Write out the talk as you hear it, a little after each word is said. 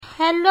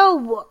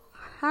Hello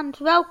and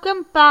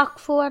welcome back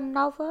for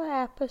another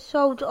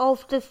episode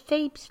of the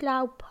Phoebes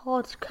Loud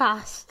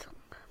podcast.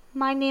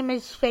 My name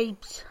is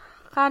Phoebes,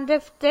 and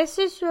if this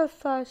is your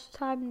first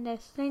time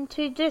listening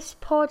to this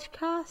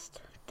podcast,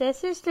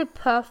 this is the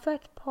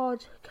perfect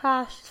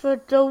podcast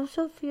for those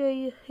of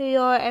you who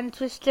are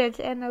interested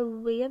in a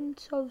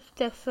range of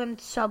different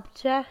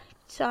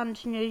subjects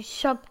and news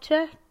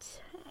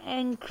subjects,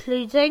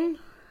 including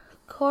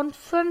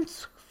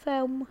conference,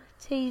 film,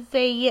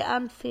 TV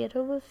and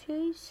theatre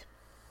reviews,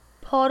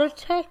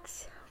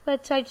 politics,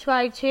 which I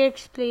try to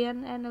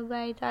explain in a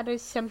way that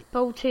is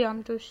simple to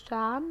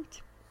understand,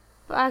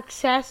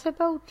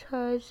 accessible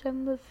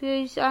tourism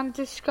reviews and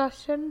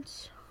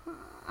discussions,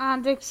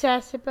 and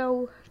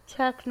accessible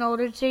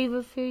technology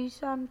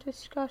reviews and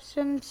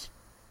discussions.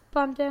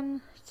 But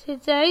in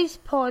today's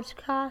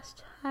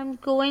podcast, I'm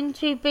going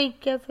to be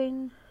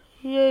giving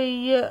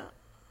you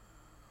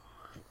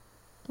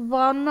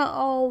one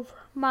of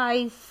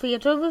my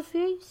theatre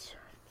reviews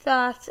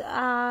that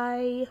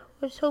I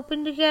was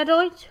hoping to get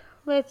out,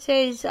 which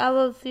is a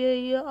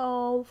review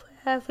of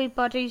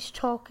Everybody's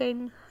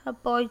Talking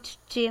About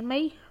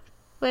Jamie,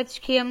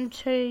 which came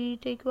to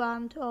the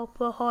Grand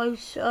Opera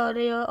House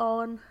earlier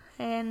on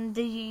in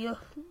the year.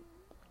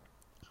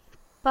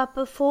 But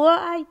before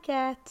I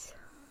get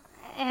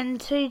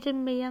into the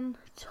main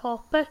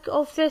topic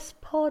of this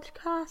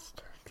podcast,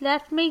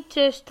 let me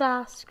just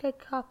ask a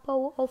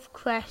couple of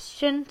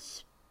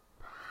questions.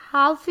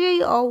 Have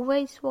you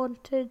always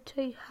wanted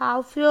to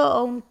have your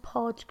own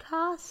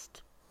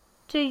podcast?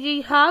 Do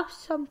you have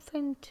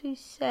something to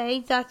say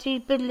that you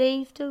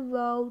believe the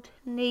world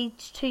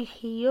needs to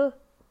hear?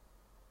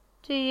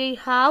 Do you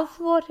have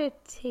what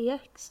it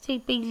takes to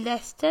be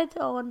listed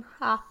on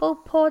Apple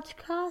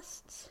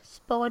Podcasts,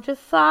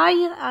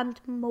 Spotify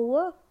and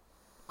more?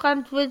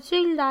 And would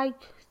you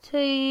like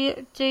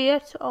to do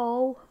it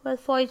all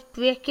without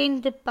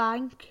breaking the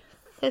bank,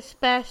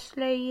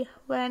 especially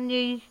when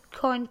you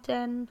count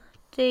in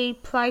the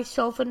price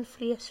of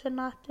inflation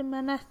at the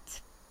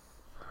minute?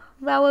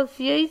 Well, if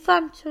you've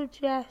answered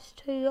yes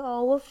to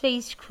all of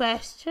these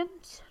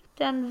questions,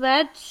 then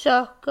Red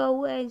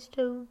Circle is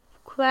the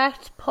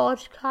correct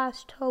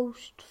podcast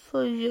host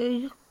for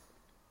you.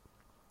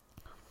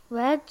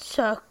 Red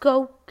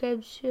Circle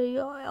gives you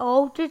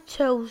all the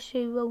tools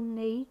you will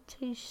need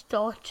to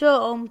start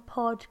your own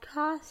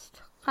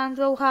podcast and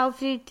will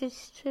have you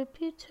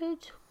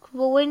distributed,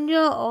 growing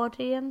your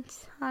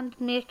audience and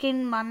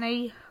making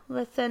money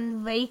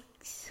within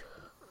weeks.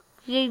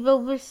 You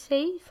will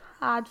receive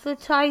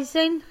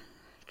advertising,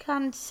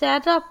 can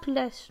set up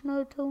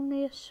listener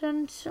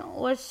donations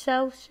or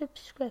sell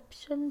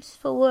subscriptions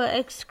for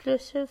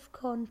exclusive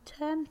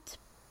content.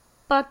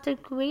 But the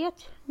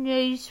great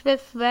news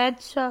with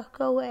Red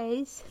Circle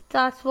is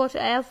that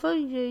whatever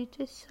you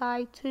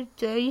decide to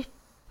do,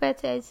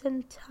 it is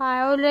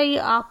entirely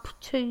up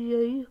to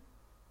you.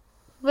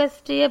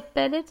 With the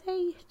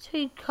ability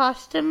to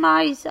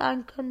customize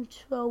and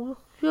control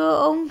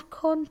your own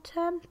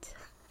content,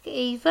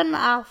 even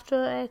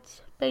after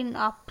it's been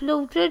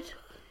uploaded,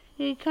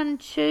 you can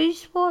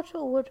choose what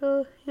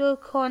order your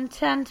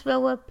content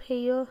will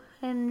appear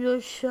in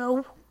your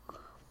show,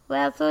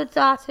 whether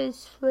that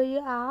is through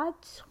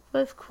ads,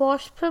 with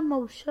cross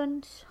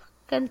promotions,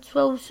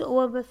 controls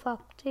or with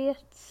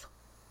updates.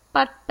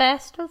 But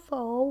best of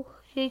all,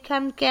 you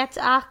can get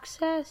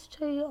access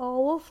to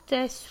all of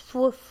this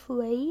for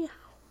free,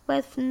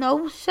 with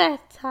no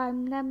set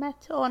time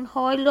limit on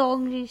how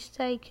long you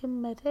stay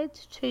committed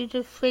to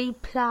the free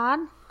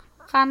plan.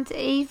 And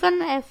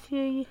even if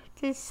you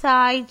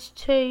decide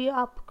to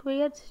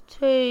upgrade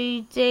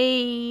to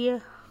the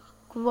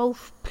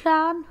growth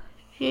plan,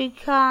 you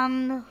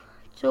can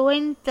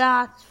join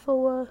that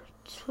for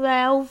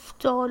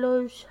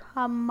 $12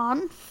 a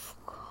month,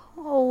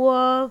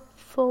 or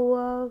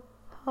for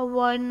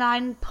around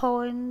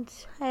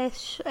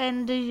 £9-ish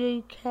in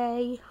the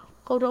UK,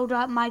 although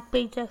that might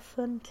be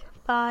different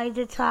by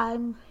the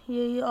time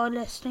you are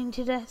listening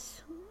to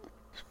this.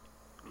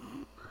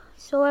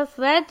 So if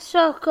Red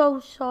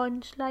Circle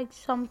sounds like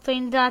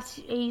something that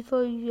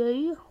either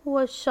you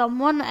or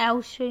someone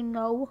else you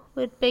know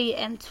would be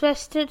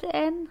interested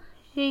in,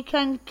 you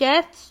can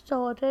get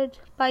started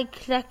by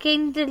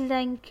clicking the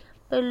link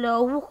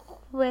below,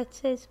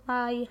 which is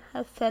my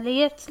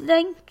affiliate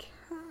link,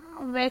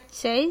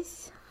 which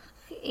is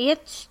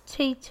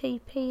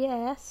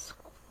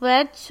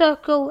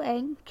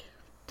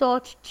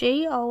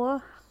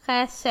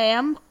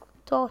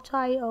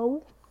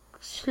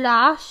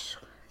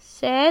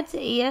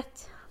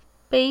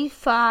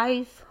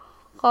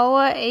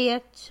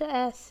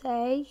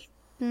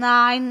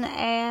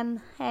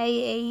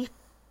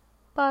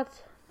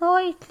But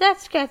now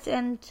let's get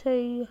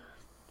into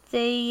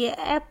the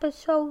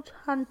episode,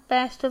 and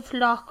best of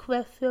luck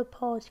with your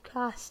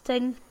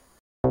podcasting.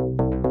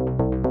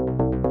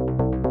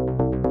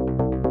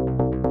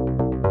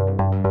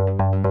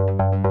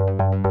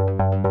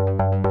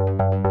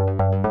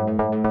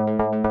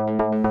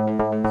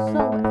 So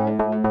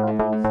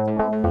everybody's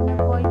talking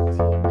about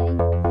Jamie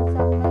is a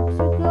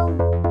Mexico,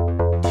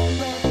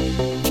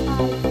 which I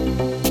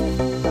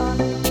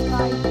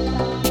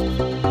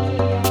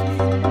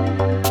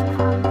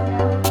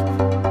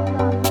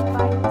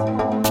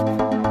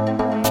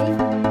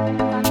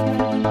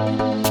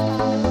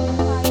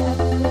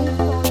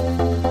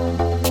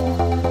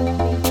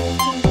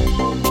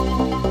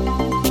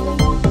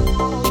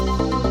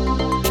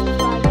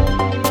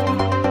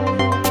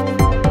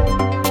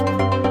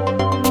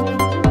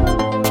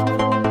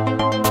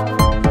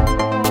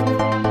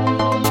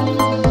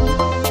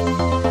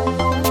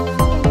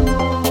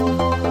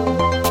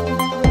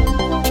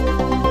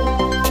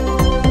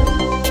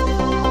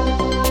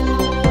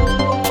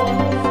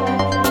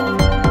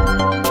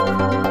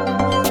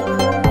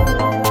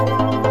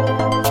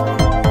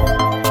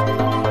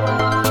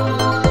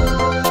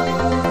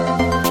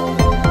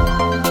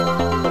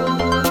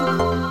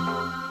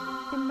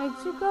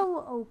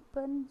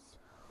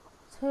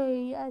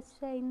to a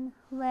scene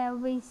where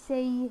we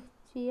see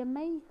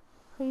Jamie,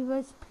 who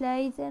was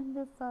played in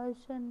the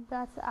version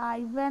that I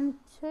went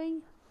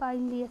to by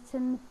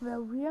Leighton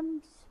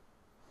Williams,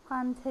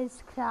 and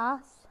his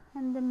class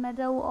in the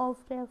middle of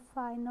their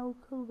final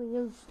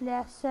careers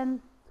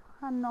lesson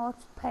and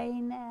not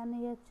paying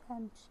any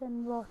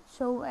attention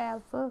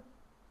whatsoever.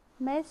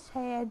 Miss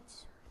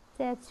Hedge,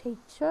 their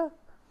teacher,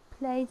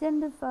 played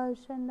in the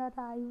version that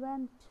I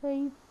went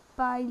to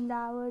by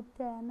Laura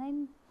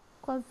Denning,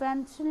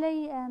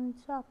 eventually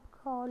ends up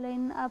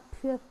calling a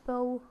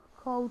pupil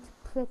called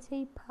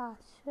Pretty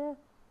Pasha,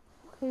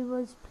 who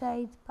was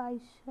played by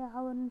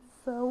Sharon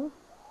Full,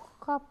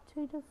 up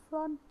to the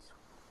front,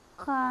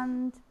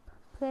 and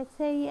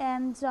Pretty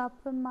ends up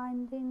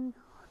reminding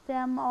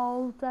them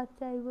all that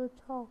they were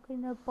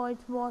talking about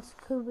what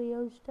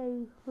careers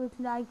they would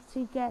like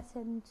to get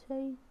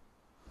into.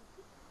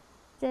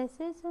 This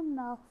is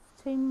enough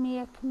to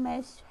make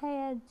Miss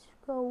Hedge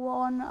go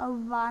on a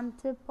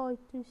rant about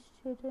the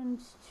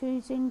students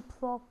choosing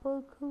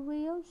proper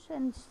careers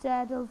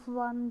instead of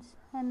ones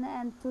in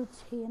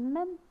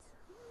entertainment,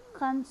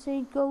 and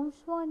she goes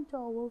round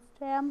all of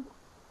them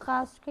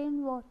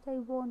asking what they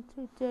want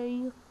to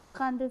do,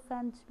 and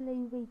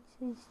eventually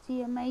reaches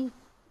Jamie,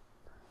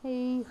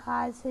 who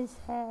has his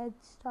head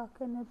stuck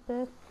in a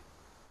book.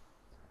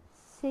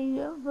 She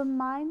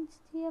reminds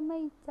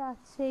Jamie that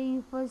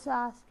she was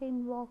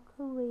asking what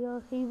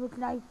career he would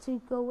like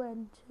to go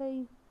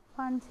into,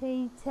 and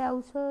he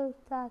tells her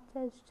that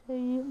there's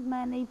too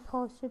many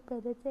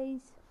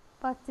possibilities,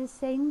 but the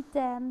scene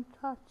then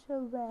cuts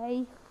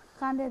away,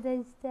 and it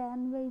is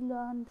then we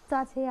learn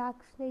that he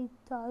actually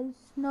does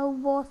know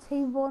what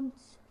he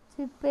wants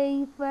to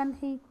be when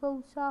he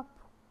grows up,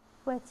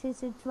 which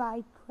is a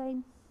drag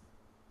queen.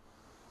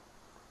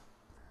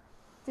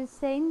 The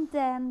scene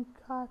then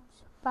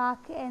cuts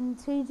back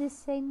into the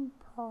scene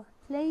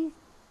partly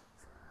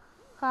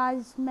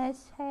as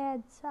Miss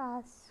Hedge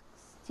asks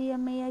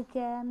Jamie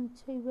again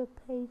to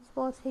repeat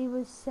what he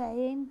was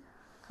saying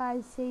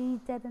as he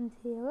didn't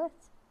hear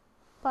it,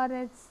 but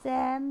it's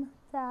then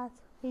that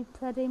we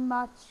pretty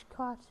much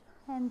cut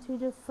into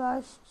the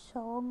first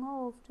song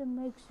of the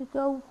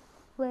musical,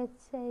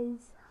 which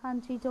is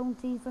And You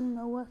Don't Even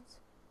Know It.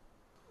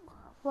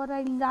 What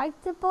I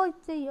liked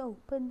about the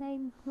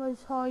opening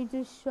was how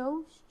the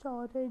show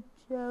started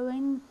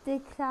during the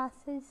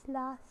class's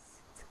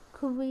last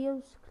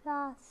careers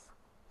class,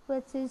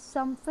 which is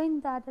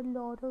something that a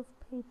lot of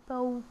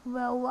people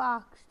will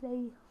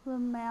actually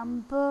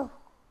remember.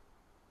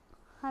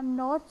 I'm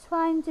not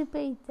trying to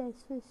be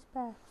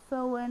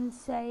disrespectful in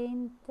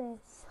saying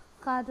this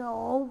at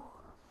all,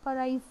 but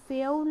I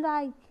feel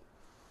like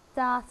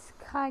that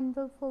kind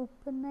of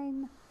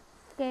opening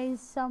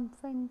is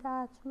something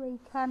that we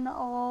can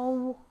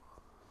all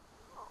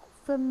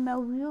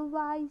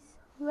familiarize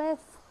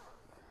with,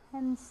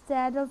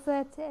 instead of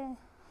it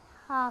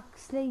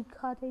actually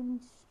cutting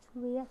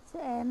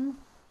straight in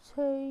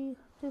to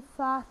the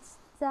fact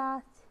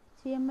that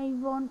Jamie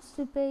wants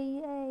to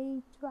be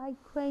a drag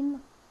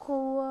queen,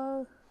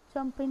 or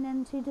jumping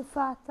into the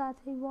fact that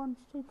he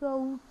wants to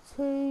go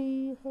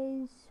to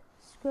his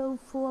school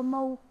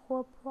formal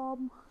or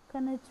prom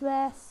kind of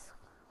dress,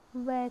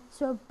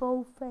 which are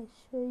both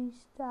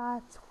issues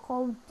that,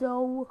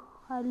 although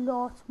a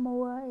lot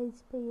more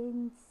is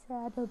being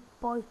said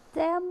about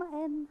them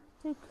in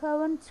the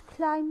current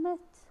climate,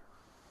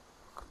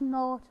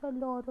 not a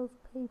lot of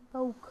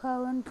people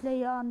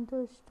currently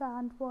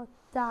understand what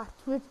that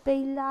would be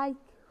like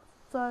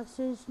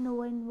versus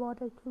knowing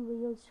what a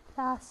careers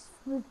class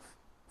would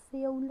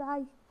feel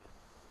like.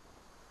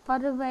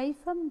 But away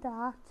from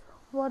that,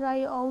 what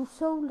I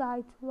also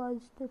liked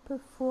was the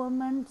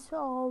performance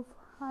of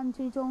And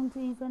You Don't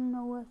Even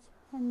Know It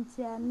in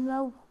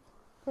general,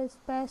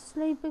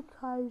 especially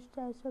because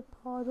there's a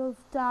part of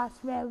that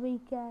where we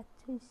get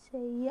to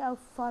see a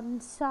fun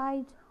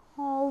side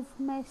of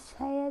Miss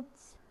Hedge,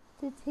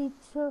 the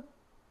teacher.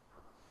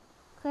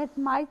 It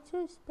might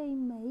just be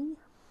me,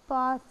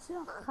 but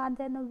and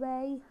in a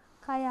way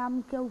I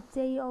am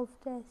guilty of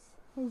this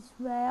as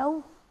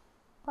well,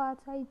 but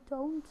I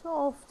don't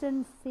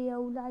often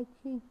feel like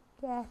you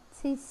get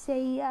to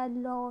see a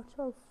lot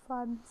of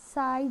fun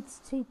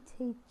sides to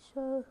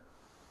teacher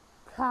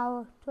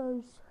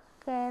characters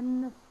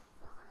in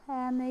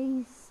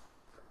any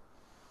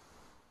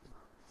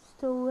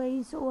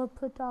stories or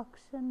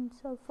productions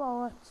of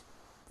art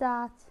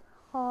that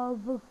are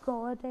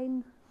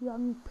regarding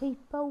young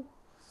people.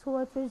 So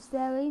it was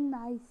very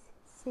nice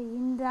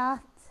seeing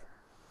that,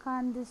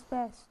 and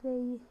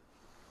especially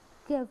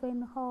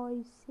given how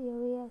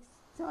serious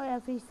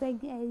everything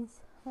is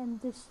in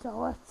the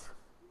start.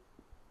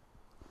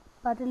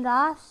 But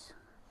alas,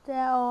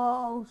 there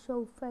are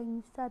also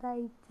things that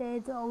I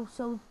did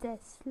also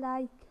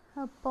dislike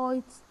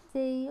about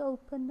the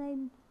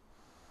opening.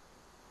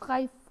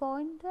 I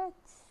found it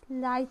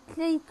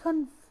slightly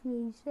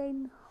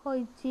confusing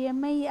how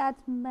Jamie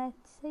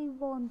admits he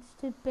wants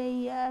to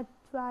be a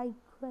drag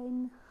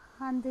queen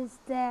and is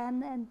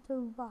then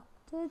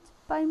interrupted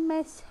by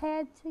Miss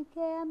Hedge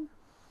again,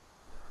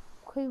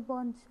 who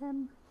wants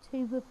him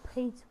to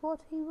repeat what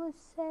he was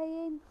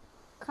saying,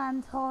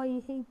 and how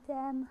he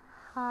then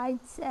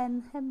hides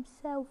in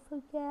himself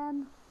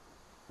again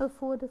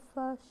before the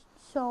first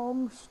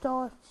song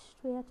starts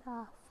straight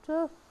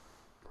after.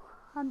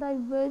 And I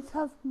would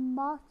have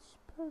much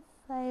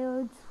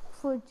preferred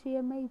for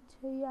Jamie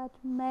to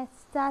admit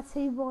that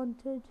he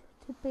wanted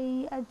to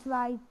be a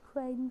drag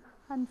queen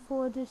and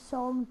for the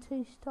song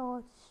to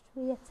start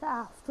straight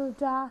after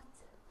that.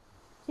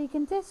 So you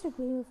can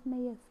disagree with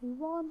me if you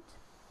want,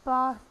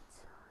 but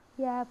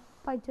yeah,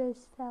 I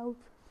just felt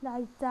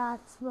like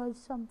that was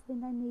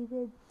something I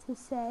needed to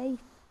say.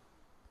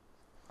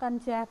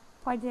 And yeah,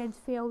 I did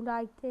feel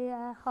like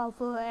the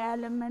other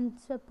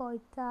elements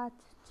about that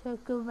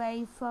took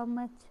away from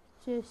it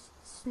just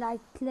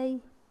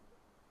slightly.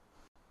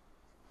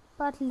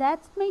 But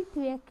let me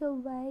break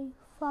away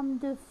from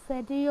the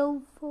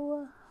video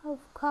for a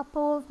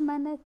couple of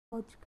minutes.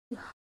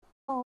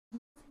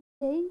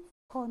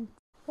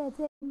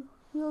 Considering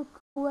your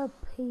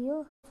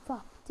co-appeal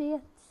of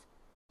updates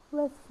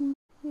with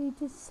you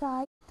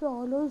decide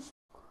dollars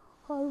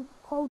or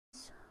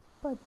codes,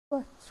 but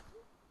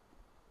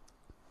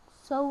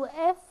so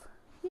if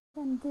you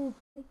can do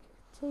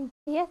to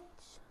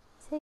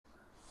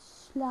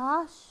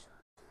slash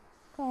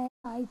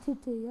I to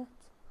do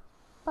it.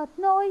 But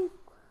now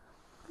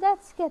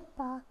let's get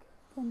back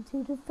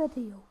into the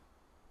video.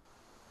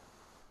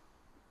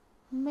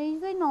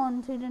 Moving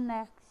on to the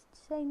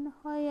next scene,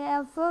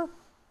 however,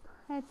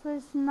 it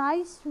was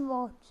nice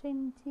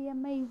watching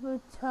Jamie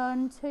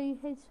return to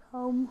his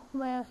home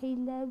where he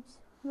lives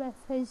with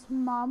his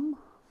mum,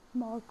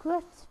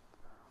 Margaret,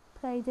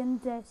 played in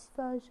this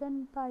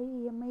version by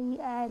Amy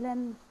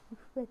Ellen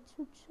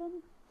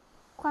Richardson,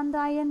 and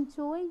I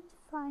enjoyed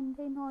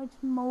finding out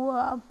more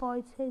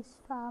about his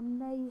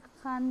family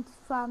and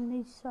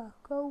family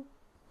circle.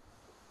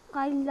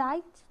 I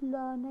liked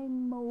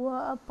learning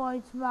more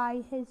about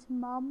why his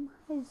mum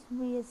is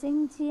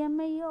raising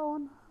Jamie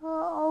on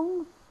her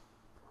own,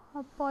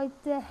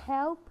 about the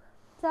help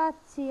that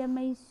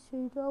Jamie's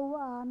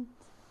pseudo-aunt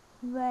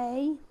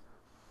Ray,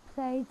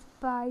 played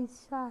by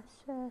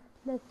Sasha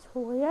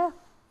Latoya,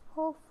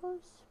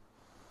 offers,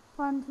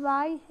 and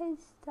why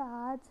his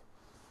dad,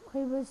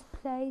 who was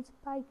played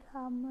by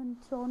Cameron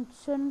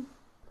Johnson,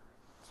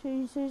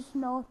 chooses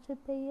not to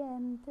be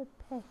in the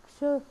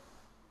picture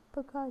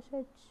because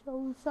it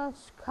shows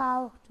us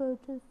character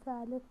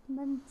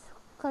development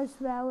as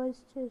well as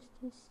just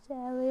the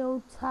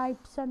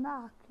stereotypes and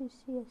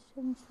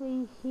accusations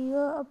we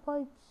hear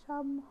about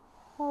some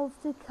of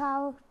the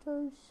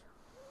characters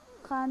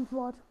and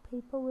what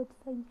people would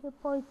think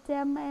about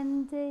them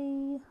in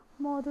the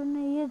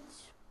modern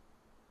age.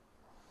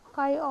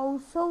 I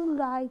also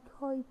like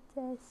how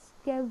this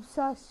gives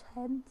us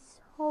hints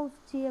of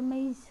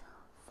Jamie's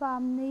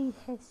family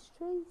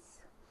histories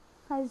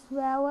as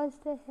well as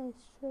the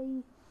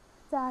history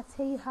that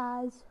he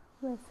has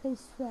with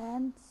his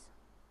friends.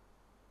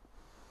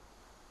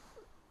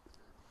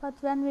 But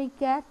when we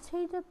get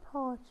to the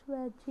part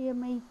where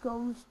Jamie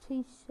goes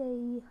to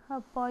see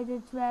about a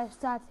dress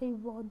that he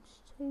wants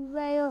to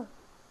wear,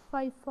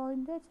 I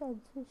found it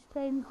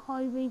interesting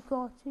how we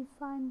got to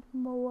find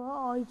more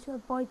out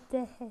about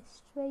the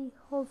history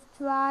of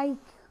drag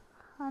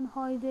and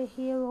how the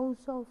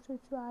heroes of the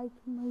drag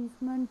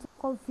movement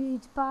are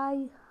viewed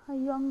by a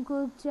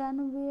younger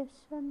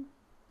generation.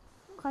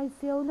 I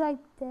feel like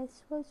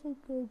this was a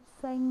good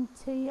thing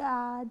to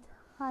add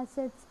as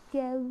it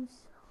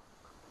gives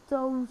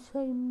those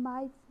who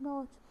might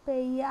not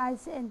be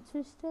as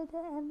interested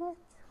in it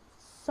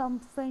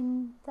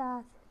something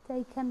that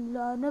they can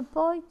learn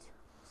about.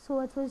 So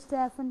it was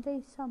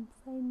definitely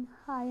something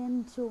I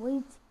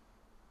enjoyed.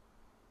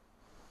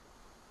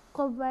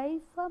 Away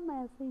from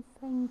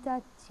everything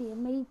that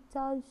Jamie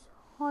does,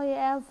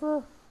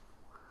 however,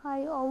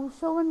 I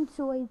also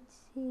enjoyed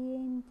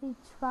seeing the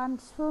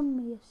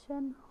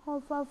transformation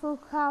of other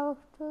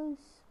characters,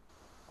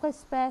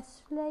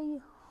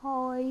 especially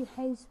how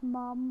his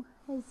mum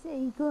is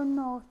eager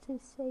not to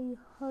see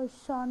her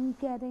son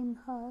getting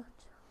hurt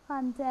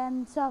and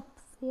ends up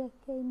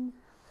faking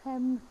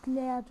him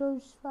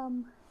letters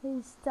from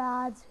his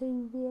dad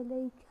who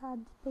really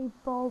can't be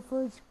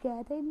bothered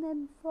getting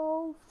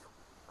involved,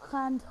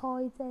 and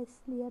how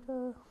this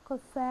later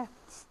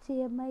affects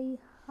Jamie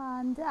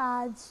and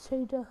adds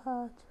to the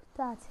hurt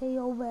that he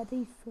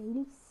already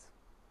feels.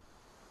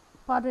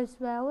 But as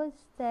well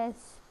as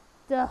this,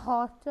 the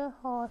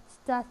heart-to-heart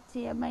that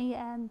Jamie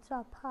ends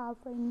up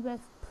having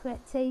with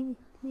Pretty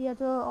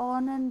later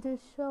on in the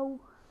show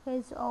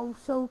is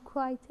also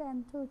quite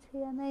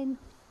entertaining.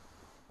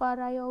 But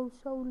I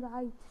also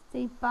liked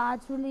the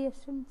bad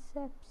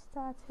relationships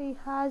that he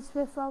has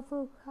with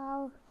other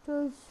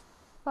characters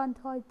and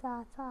how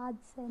that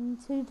adds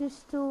into the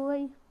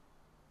story.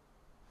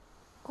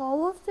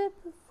 All of the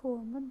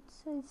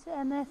performances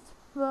in it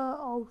were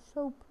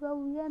also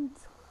brilliant,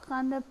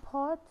 and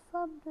apart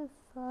from the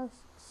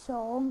first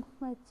song,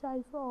 which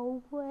I've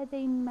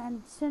already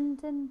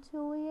mentioned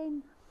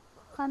enjoying,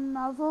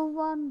 another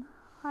one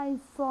I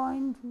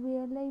found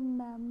really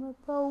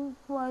memorable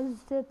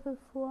was the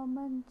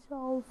performance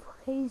of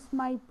He's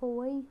My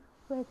Boy,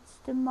 which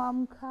the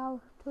mum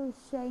character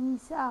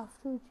sings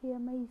after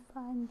Jamie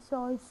finds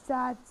out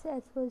that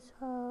it was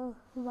her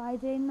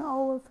writing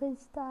all of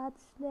his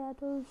dad's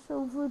letters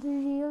over the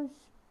years.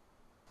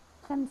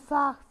 In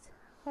fact,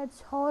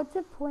 it's hard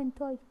to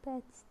point out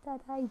bits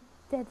that I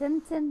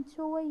didn't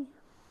enjoy,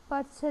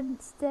 but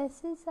since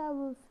this is a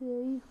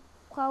review,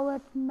 I'll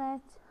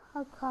admit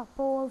a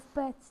couple of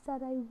bits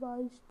that I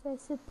was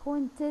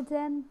disappointed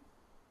in.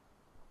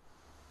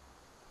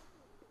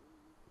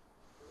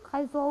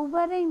 I've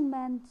already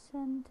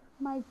mentioned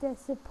my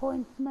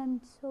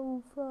disappointments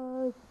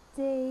over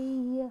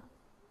the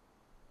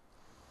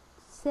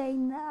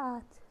scene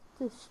at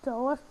the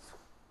start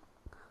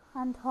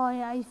and how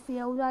I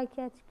feel like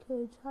it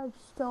could have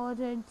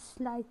started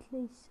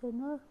slightly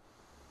sooner.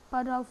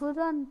 But other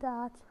than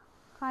that,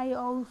 I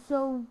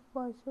also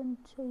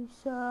wasn't too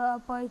sure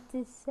about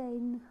the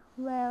scene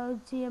where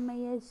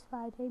Jamie is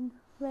fighting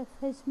with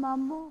his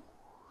mum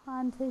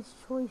and his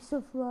choice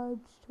of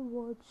words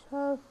towards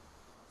her.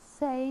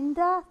 Saying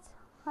that,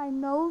 I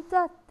know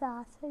that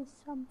that is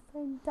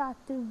something that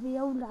the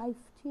real life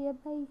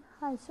Jamie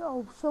has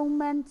also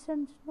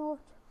mentioned not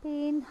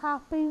being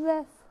happy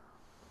with,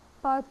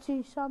 but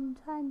you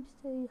sometimes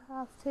do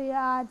have to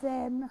add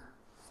in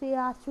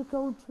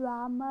theatrical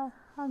drama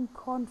and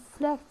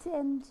conflict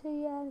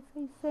into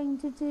everything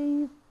to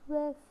do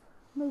with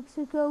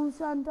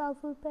musicals and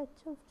other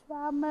bits of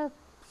drama.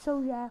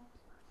 So yeah,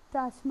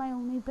 that's my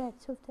only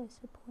bits of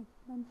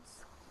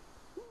disappointments.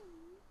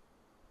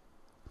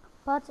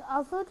 But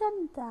other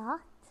than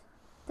that,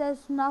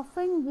 there's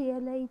nothing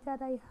really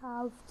that I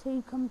have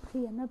to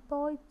complain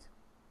about.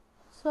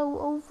 So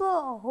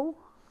overall,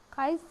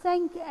 I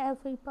think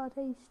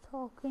Everybody's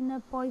Talking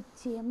About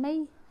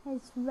Jamie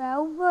is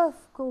well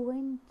worth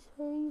going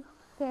to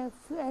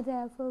if it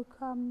ever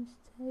comes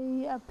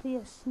to a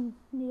place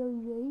near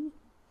you,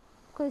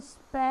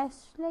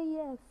 especially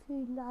if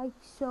you like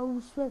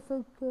shows with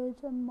a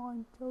good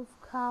amount of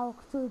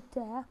character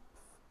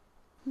depth.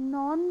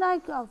 Not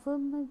like other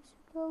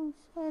musicals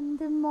in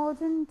the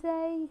modern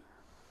day.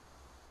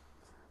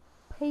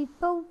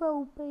 People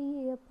will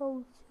be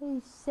able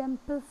to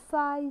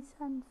sympathise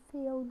and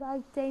feel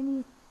like they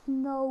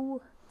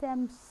know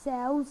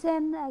themselves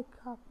in a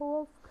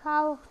couple of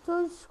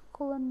characters,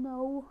 or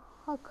know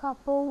a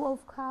couple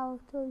of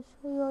characters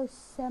who are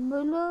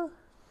similar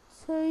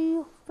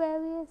to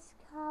various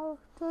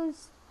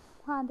characters,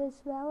 and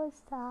as well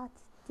as that,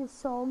 the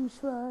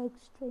songs were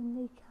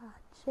extremely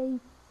catchy.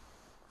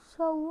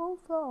 So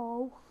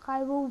overall,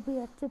 I will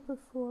rate the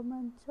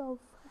performance of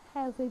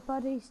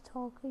Everybody's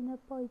Talking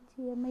About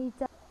Jamie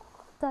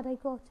that I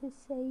got to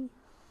see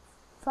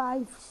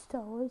 5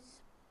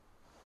 stars.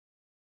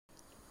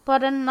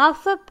 But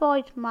enough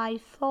about my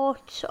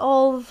thoughts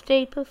of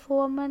the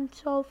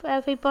performance of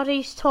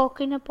Everybody's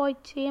Talking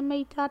About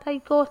Jamie that I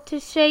got to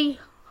see.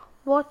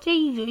 What do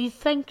you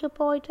think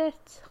about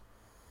it?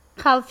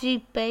 Have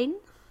you been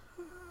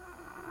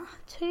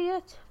to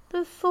it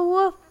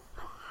before?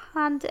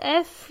 And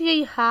if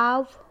you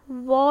have,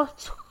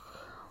 what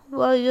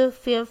were your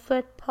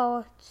favourite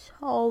parts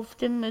of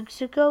the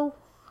musical?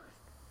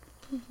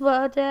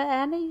 Were there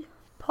any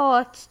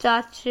parts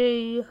that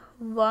you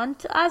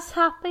weren't as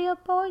happy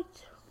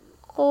about?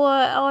 Or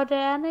are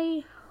there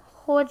any?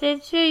 Or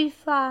did you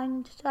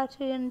find that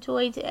you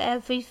enjoyed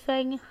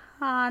everything?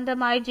 And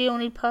am I the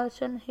only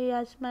person who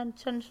has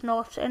mentioned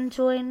not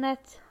enjoying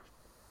it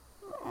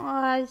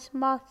as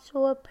much,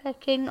 or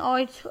picking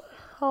out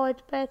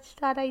hard bits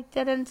that I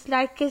didn't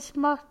like as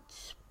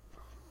much?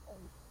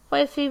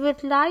 If you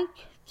would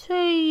like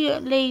to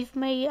leave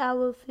me a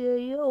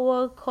review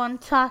or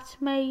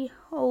contact me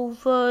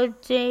over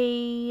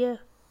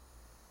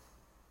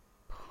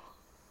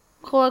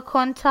or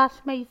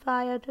contact me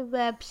via the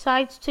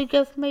website to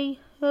give me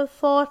your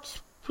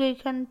thoughts, you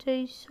can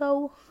do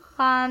so.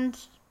 And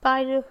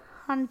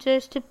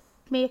just to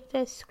make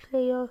this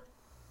clear,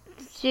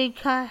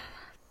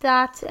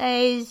 that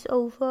is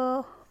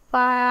over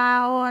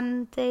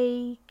on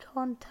the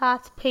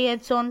contact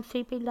page on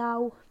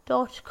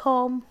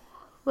phoebelau.com,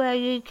 where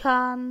you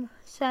can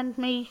send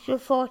me your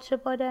thoughts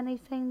about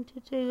anything to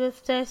do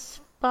with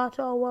this, but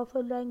all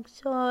other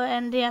links are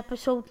in the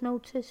episode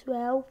notes as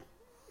well.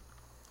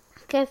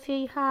 If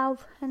you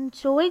have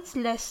enjoyed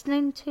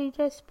listening to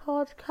this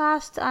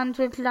podcast and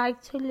would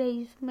like to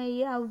leave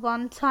me a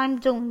one-time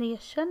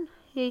donation,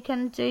 you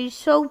can do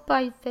so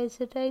by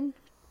visiting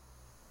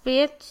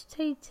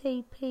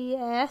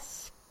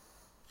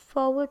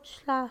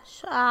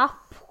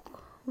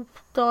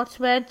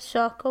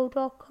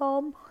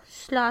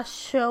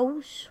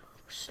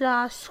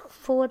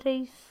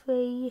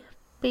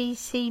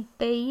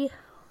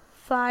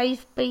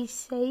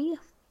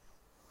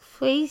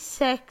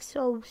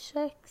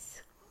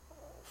 3606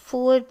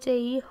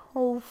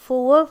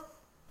 4D04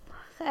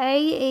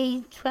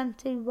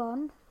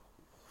 AE21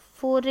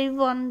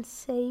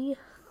 41C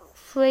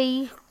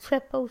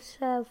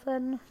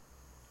 3777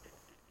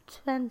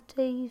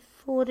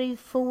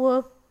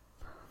 2044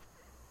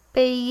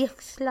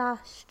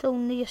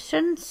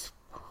 bit.ly/donations,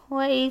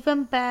 or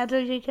even better,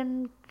 you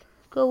can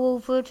go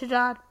over to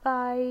that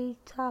by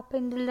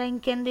tapping the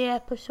link in the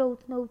episode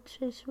notes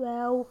as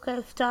well,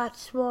 if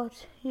that's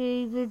what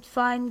you would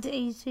find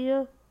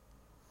easier.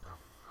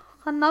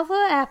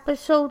 Another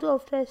episode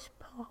of this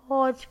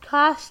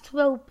podcast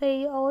will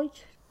be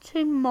out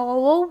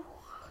tomorrow,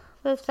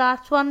 with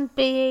that one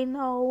being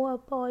all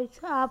about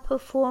a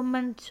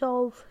performance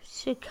of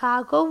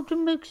Chicago the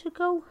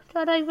Musical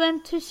that I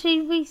went to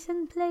see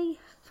recently.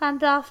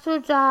 And after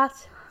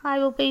that, I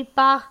will be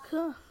back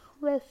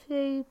with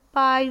you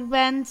by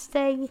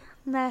Wednesday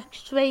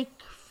next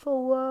week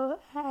for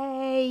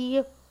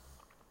the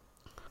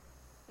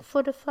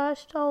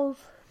first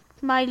of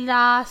my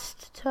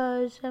last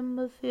tourism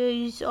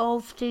reviews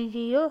of the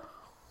year,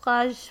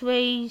 as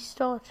we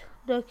start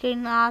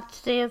looking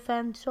at the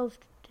events of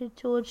the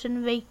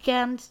Georgian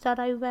weekends that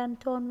I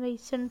went on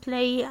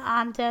recently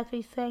and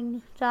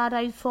everything that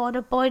I thought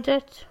about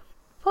it.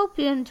 Hope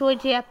you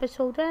enjoyed the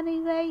episode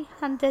anyway,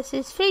 and this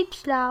is Phoebe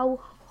Slough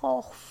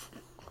off.